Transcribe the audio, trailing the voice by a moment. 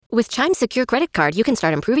With Chime's secure credit card, you can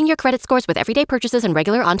start improving your credit scores with everyday purchases and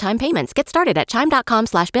regular on-time payments. Get started at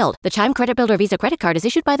Chime.com/build. The Chime Credit Builder Visa Credit Card is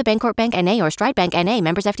issued by the Bancorp Bank N.A. or Stride Bank N.A.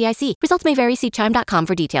 members FDIC. Results may vary. See Chime.com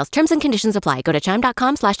for details. Terms and conditions apply. Go to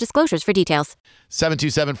Chime.com/disclosures for details.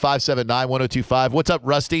 727-579-1025. What's up,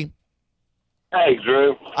 Rusty? Hey,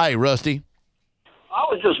 Drew. Hi, Rusty. I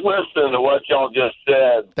was just listening to what y'all just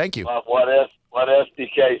said. Thank you. About what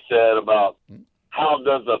SDK said about how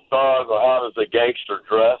does a thug or how does a gangster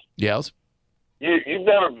dress. Yes. You've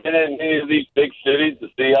never been in any of these big cities to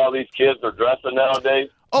see how these kids are dressing nowadays?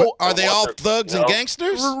 Oh, are they all thugs and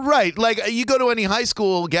gangsters? Right. Like, you go to any high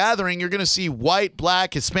school gathering, you're going to see white,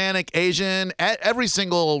 black, Hispanic, Asian. Every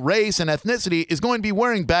single race and ethnicity is going to be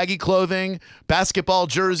wearing baggy clothing, basketball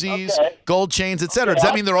jerseys, gold chains, etc. Does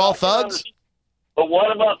that mean they're all thugs? But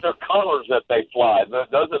what about their colors that they fly?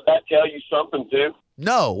 Doesn't that tell you something, too?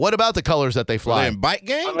 No. What about the colors that they fly? Are they in bike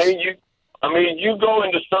gangs? I mean, you go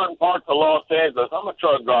into certain parts of Los Angeles. I'm a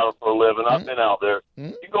truck driver for a living. I've been out there.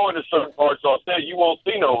 You go into certain parts of Los Angeles, you won't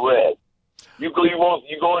see no red. You go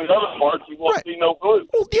into other parts, you won't see no blue.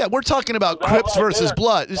 Well, yeah, we're talking about Crips versus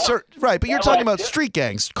Blood. Right, but you're talking about street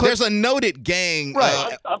gangs. There's a noted gang.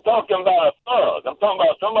 Right. I'm talking about a thug. I'm talking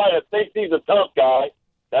about somebody that thinks he's a tough guy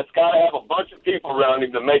that's got to have a bunch of people around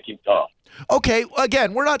him to make him tough. Okay,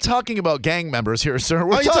 again, we're not talking about gang members here, sir.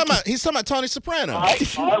 He's talking about Tony Soprano. All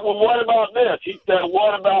right, well, what about this? He said,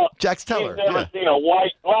 what about Jax Teller? He's never seen a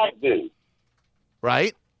white black dude.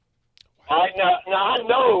 Right. Now I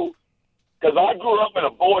know because I grew up in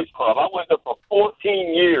a boys' club. I went there for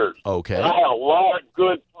 14 years. Okay. And I had a lot of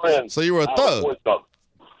good friends. So you were a thug.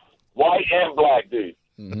 White and black dudes.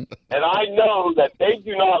 Mm-hmm. And I know that they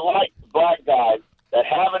do not like the black guys that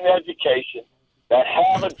have an education, that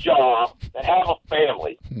have a job, that have a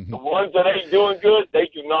family. The ones that ain't doing good, they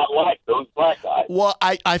do not like those black guys. Well,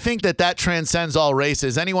 I think that transcends all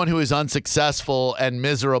races. Anyone who is unsuccessful and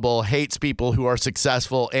miserable hates people who are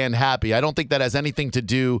successful and happy. I don't think that has anything to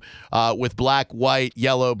do with black, white,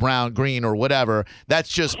 yellow, brown, green, or whatever. That's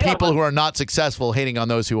just people who are not successful hating on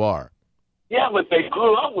those who are. Yeah, but they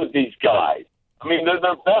grew up with these guys. I mean, they're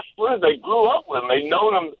their best friends. They grew up with them. They've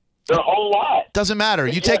known them their whole life. Doesn't matter.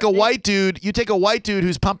 You take a white dude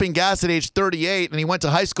who's pumping gas at age 38 and he went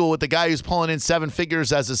to high school with the guy who's pulling in seven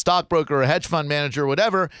figures as a stockbroker or a hedge fund manager or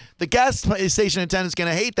whatever. The gas station attendant's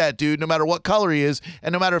going to hate that dude no matter what color he is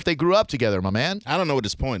and no matter if they grew up together, my man. I don't know what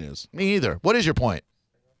his point is. Me either. What is your point?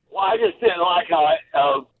 Well, I just didn't like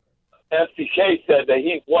how STK said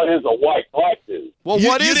that what is a white black dude. Well,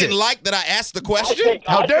 you is didn't it? like that I asked the question?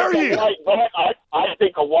 How dare you? I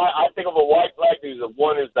think of a white black dude as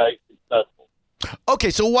one is that successful. Okay,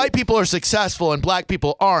 so white people are successful and black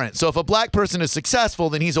people aren't. So if a black person is successful,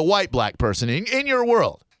 then he's a white black person in your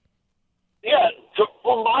world. Yeah,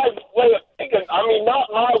 from my way of thinking, I mean, not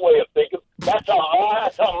my way of thinking. That's how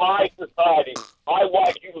my society, my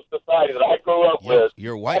white people society that I grew up with.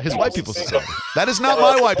 Your white, his white people society. That is not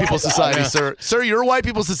my white people society, sir. Sir, your white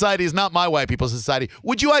people society is not my white people society.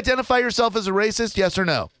 Would you identify yourself as a racist? Yes or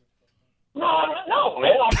no? No,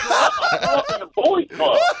 man. I grew up in a boys'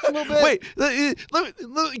 club. Wait, how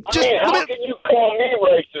can you call me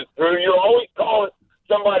racist, Drew? You're always calling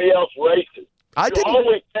somebody else racist. You're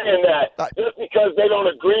always saying that just because they don't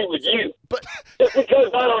agree with you. Just because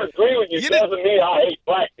I don't agree with you doesn't mean I hate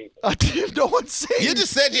black people. No one's saying. You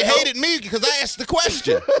just said you hated me because I asked the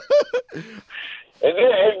question. and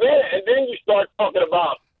then you start talking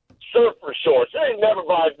about surfer shorts. There ain't never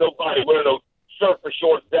nobody wearing those surfer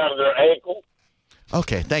shorts down to their ankle.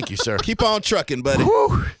 Okay, thank you, sir. Keep on trucking, buddy.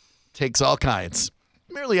 Whew. Takes all kinds.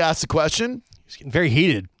 Merely asked the question. He's getting very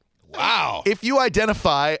heated. Wow. If you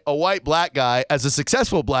identify a white black guy as a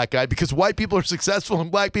successful black guy because white people are successful and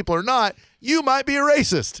black people are not, you might be a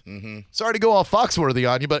racist. Mm-hmm. Sorry to go all Foxworthy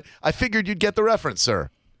on you, but I figured you'd get the reference, sir.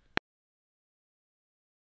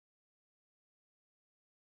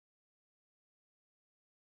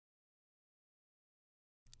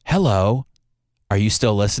 Hello. Are you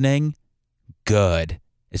still listening? Good.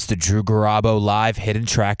 It's the Drew Garabo live hidden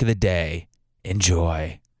track of the day.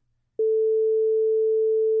 Enjoy.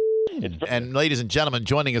 And ladies and gentlemen,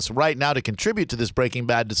 joining us right now to contribute to this Breaking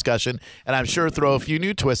Bad discussion, and I'm sure throw a few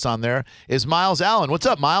new twists on there, is Miles Allen. What's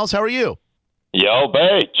up, Miles? How are you? Yo,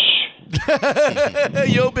 bitch.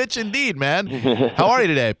 Yo, bitch, indeed, man. How are you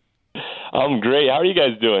today? I'm great. How are you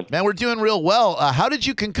guys doing? Man, we're doing real well. How did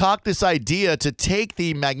you concoct this idea to take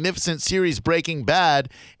the magnificent series Breaking Bad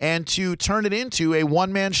and to turn it into a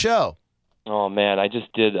one-man show? Oh, man, I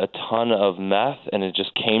just did a ton of meth, and it just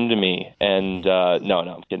came to me. And no,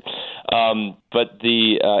 I'm kidding. But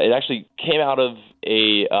it actually came out of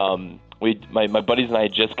a my buddies and I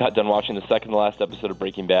had just got done watching the second to last episode of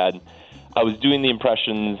Breaking Bad. I was doing the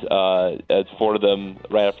impressions for them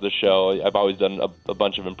right after the show. I've always done a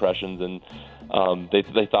bunch of impressions, and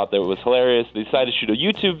they thought that it was hilarious. They decided to shoot a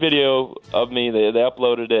YouTube video of me. They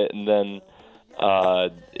uploaded it, and then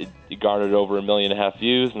it garnered over 1.5 million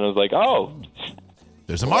views. And I was like, oh,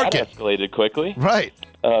 there's a market. That escalated quickly, right?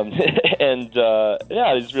 And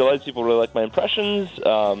I just realized people really like my impressions.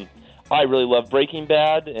 I really love Breaking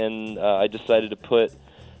Bad, and I decided to put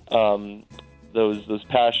those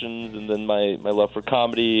passions and then my love for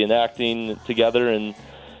comedy and acting together, and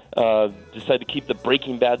decided to keep the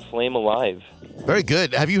Breaking Bad flame alive. Very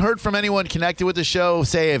good. Have you heard from anyone connected with the show,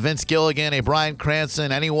 say a Vince Gilligan, a Bryan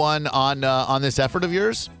Cranston, anyone on this effort of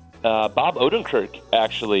yours? Bob Odenkirk,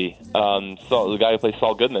 actually, the guy who plays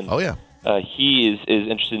Saul Goodman. Oh, yeah. He is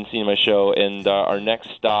interested in seeing my show, and our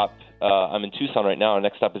next stop, I'm in Tucson right now, our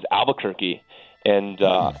next stop is Albuquerque, and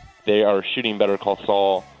they are shooting Better Call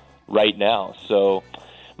Saul right now. So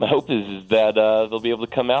my hope is that they'll be able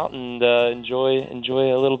to come out and enjoy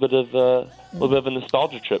a little bit of a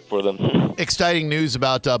nostalgia trip for them. Exciting news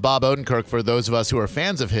about Bob Odenkirk for those of us who are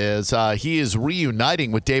fans of his. He is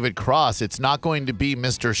reuniting with David Cross. It's not going to be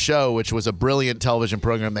Mr. Show, which was a brilliant television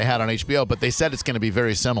program they had on HBO, but they said it's going to be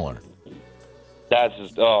very similar. That's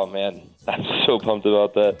just, oh man, I'm so pumped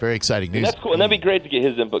about that. Very exciting news. And that's cool, and that'd be great to get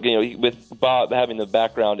his input. With Bob having the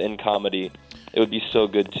background in comedy, it would be so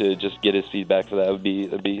good to just get his feedback for that.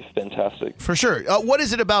 That'd be fantastic. For sure. What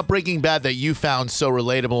is it about Breaking Bad that you found so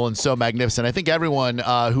relatable and so magnificent? I think everyone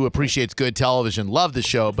who appreciates good television loved the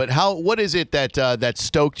show, but what is it that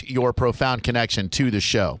stoked your profound connection to the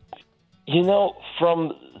show?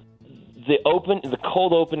 From the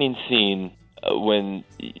cold opening scene, when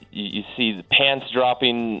you see the pants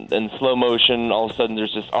dropping in slow motion, all of a sudden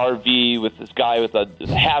there's this RV with this guy with a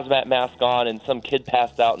hazmat mask on and some kid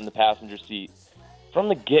passed out in the passenger seat. From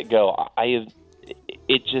the get-go,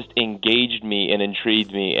 it just engaged me and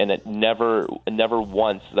intrigued me, and it never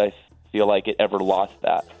once did I feel like it ever lost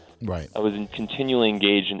that. Right. I was continually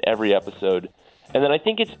engaged in every episode. And then I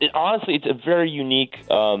think honestly, it's a very unique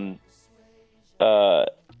and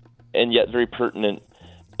yet very pertinent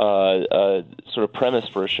sort of premise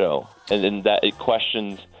for a show, and in that it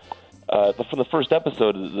questions. From the first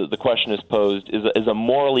episode, the question is posed: is a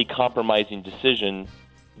morally compromising decision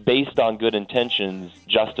based on good intentions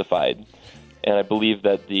justified? And I believe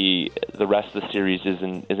that the rest of the series is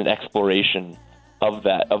an exploration of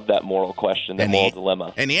that moral question, that moral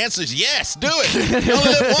dilemma. And the answer is yes. Do it. You only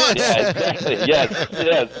live once. Yeah, exactly.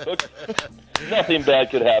 Yes. Nothing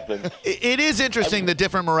bad could happen. It is interesting the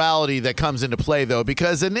different morality that comes into play, though,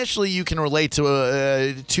 because initially you can relate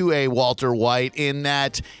to a Walter White in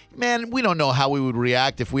that, man, we don't know how we would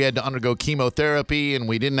react if we had to undergo chemotherapy and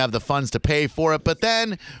we didn't have the funds to pay for it. But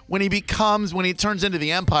then when he turns into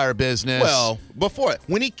the Empire business. Well,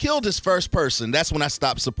 when he killed his first person, that's when I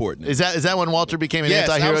stopped supporting him. Is that when Walter became an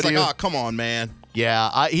anti-hero? I was like, oh, come on, man.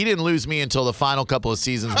 Yeah, he didn't lose me until the final couple of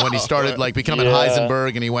seasons when he started becoming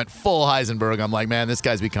Heisenberg, and he went full Heisenberg. I'm like, man, this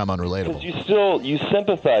guy's become unrelatable. Because you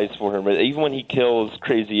sympathize for him, even when he kills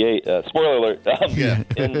Crazy 8. Spoiler alert.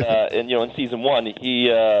 In season 1, he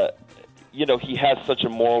has such a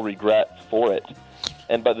moral regret for it,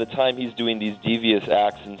 and by the time he's doing these devious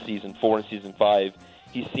acts in season 4 and season 5,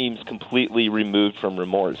 he seems completely removed from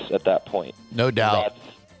remorse at that point. No doubt.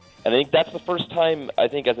 And I think that's the first time,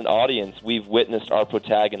 as an audience, we've witnessed our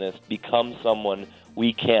protagonist become someone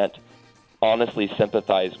we can't honestly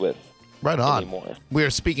sympathize with anymore. We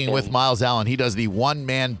are speaking with Miles Allen. He does the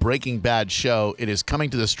one-man Breaking Bad show. It is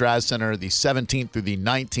coming to the Straz Center the 17th through the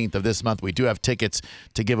 19th of this month. We do have tickets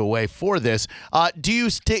to give away for this. Do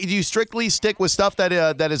you strictly stick with stuff that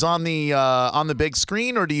is on the big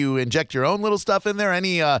screen, or do you inject your own little stuff in there?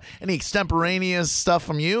 Any extemporaneous stuff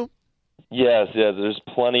from you? Yes, there's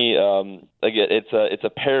plenty. Again, it's a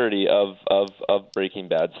parody of Breaking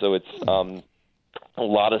Bad, so it's a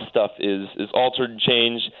lot of stuff is altered and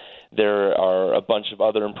changed. There are a bunch of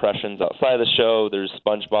other impressions outside of the show. There's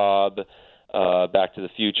SpongeBob, Back to the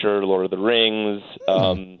Future, Lord of the Rings.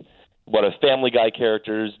 What if Family Guy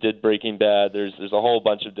characters did Breaking Bad? There's a whole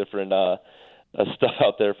bunch of different stuff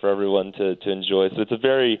out there for everyone to enjoy. So it's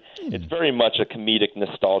very much a comedic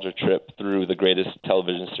nostalgia trip through the greatest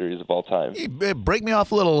television series of all time. Break me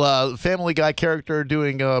off a little Family Guy character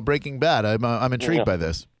doing Breaking Bad. I'm intrigued by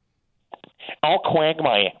this. Oh,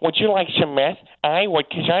 Quagmire, would you like some meth? I would,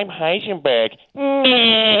 because I'm Heisenberg.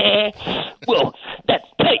 Well, that's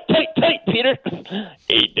tight, Peter.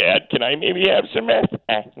 Hey, Dad, can I maybe have some meth?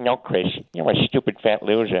 No, Chris, you're a stupid fat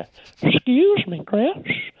loser. Excuse me, Chris.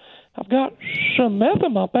 I've got some meth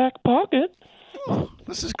in my back pocket.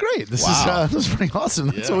 This is great. This is pretty awesome.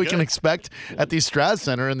 That's what we can expect at the Straz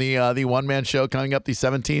Center in the one-man show coming up the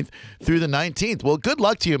 17th through the 19th. Well, good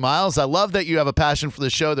luck to you, Miles. I love that you have a passion for the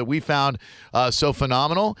show that we found so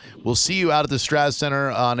phenomenal. We'll see you out at the Straz Center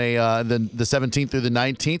on the 17th through the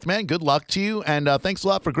 19th, man. Good luck to you, and thanks a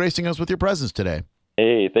lot for gracing us with your presence today.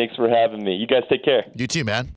 Hey, thanks for having me. You guys take care. You too, man.